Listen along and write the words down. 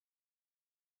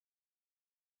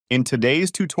In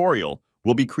today's tutorial,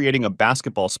 we'll be creating a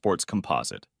basketball sports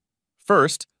composite.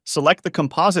 First, select the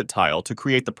composite tile to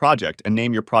create the project and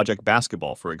name your project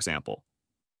basketball, for example.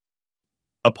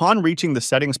 Upon reaching the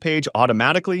settings page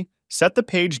automatically, set the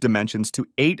page dimensions to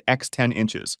 8x10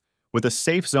 inches with a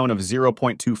safe zone of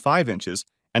 0.25 inches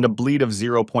and a bleed of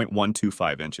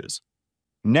 0.125 inches.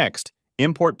 Next,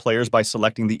 import players by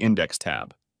selecting the Index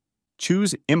tab.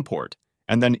 Choose Import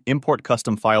and then Import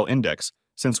Custom File Index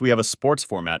since we have a sports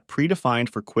format predefined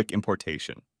for quick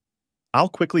importation. I'll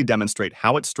quickly demonstrate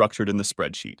how it's structured in the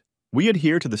spreadsheet. We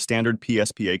adhere to the standard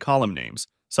PSPA column names,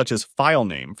 such as file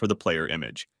name for the player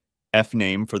image, F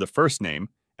name for the first name,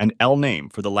 and L name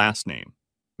for the last name.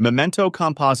 Memento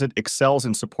Composite excels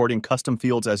in supporting custom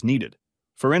fields as needed.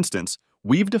 For instance,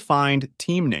 we've defined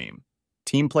team name,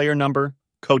 team player number,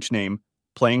 coach name,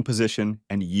 playing position,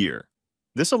 and year.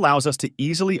 This allows us to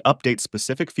easily update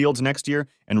specific fields next year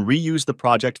and reuse the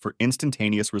project for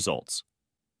instantaneous results.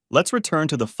 Let's return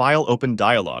to the File Open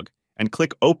dialog and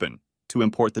click Open to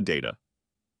import the data.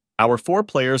 Our 4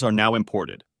 players are now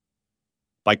imported.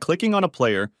 By clicking on a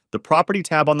player, the Property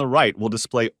tab on the right will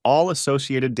display all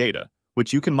associated data,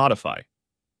 which you can modify.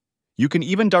 You can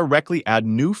even directly add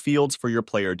new fields for your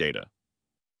player data.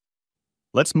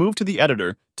 Let's move to the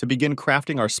editor to begin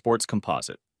crafting our sports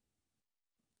composite.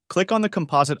 Click on the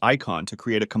composite icon to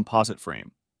create a composite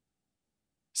frame.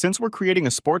 Since we're creating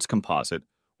a sports composite,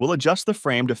 we'll adjust the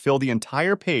frame to fill the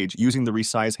entire page using the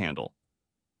resize handle.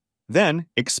 Then,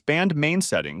 expand main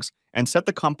settings and set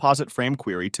the composite frame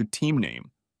query to team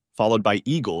name, followed by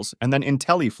Eagles and then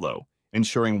IntelliFlow,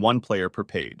 ensuring 1 player per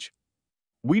page.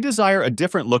 We desire a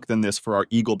different look than this for our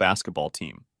Eagle basketball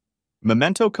team.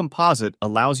 Memento Composite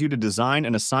allows you to design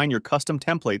and assign your custom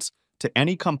templates to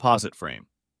any composite frame.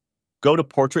 Go to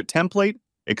Portrait Template,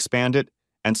 expand it,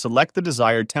 and select the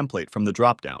desired template from the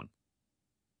dropdown.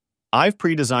 I've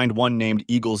pre-designed one named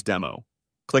Eagles Demo.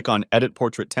 Click on Edit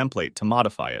Portrait Template to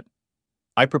modify it.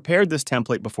 I prepared this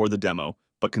template before the demo,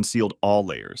 but concealed all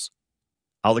layers.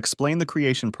 I'll explain the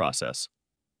creation process.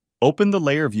 Open the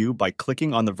layer view by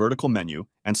clicking on the vertical menu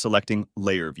and selecting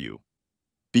Layer View.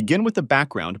 Begin with the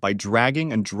background by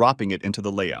dragging and dropping it into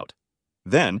the layout.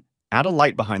 Then, add a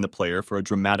light behind the player for a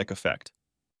dramatic effect.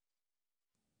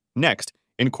 Next,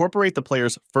 incorporate the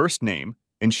player's first name,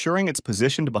 ensuring it's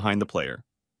positioned behind the player.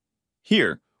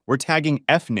 Here, we're tagging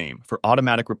F name for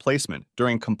automatic replacement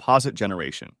during composite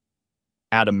generation.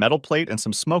 Add a metal plate and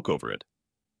some smoke over it.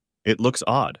 It looks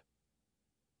odd.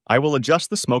 I will adjust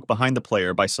the smoke behind the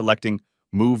player by selecting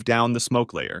Move down the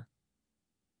smoke layer.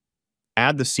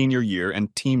 Add the senior year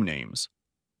and team names.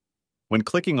 When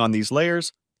clicking on these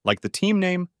layers, like the team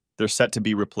name, they're set to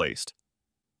be replaced.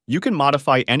 You can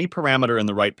modify any parameter in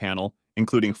the right panel,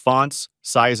 including fonts,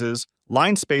 sizes,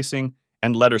 line spacing,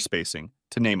 and letter spacing,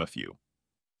 to name a few.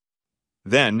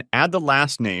 Then, add the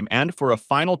last name and, for a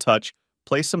final touch,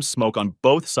 place some smoke on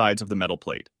both sides of the metal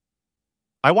plate.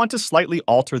 I want to slightly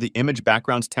alter the image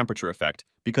background's temperature effect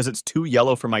because it's too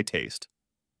yellow for my taste.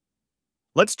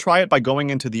 Let's try it by going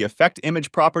into the Effect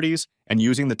Image properties and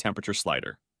using the temperature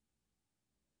slider.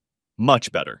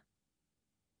 Much better.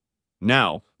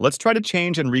 Now, let's try to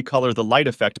change and recolor the light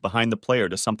effect behind the player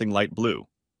to something light blue.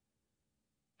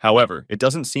 However, it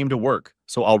doesn't seem to work,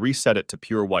 so I'll reset it to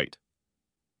pure white.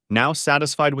 Now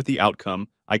satisfied with the outcome,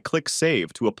 I click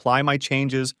Save to apply my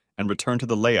changes and return to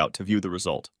the layout to view the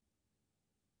result.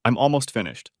 I'm almost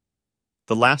finished.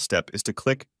 The last step is to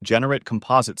click Generate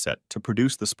Composite Set to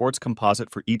produce the sports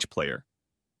composite for each player.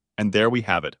 And there we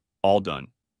have it, all done.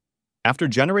 After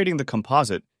generating the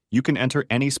composite, you can enter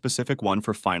any specific one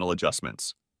for final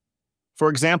adjustments. For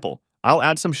example, I'll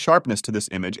add some sharpness to this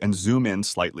image and zoom in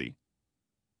slightly.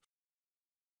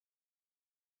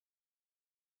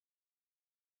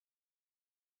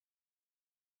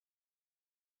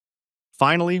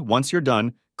 Finally, once you're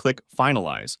done, click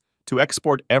Finalize to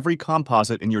export every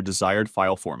composite in your desired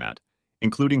file format,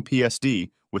 including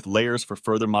PSD with layers for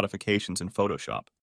further modifications in Photoshop.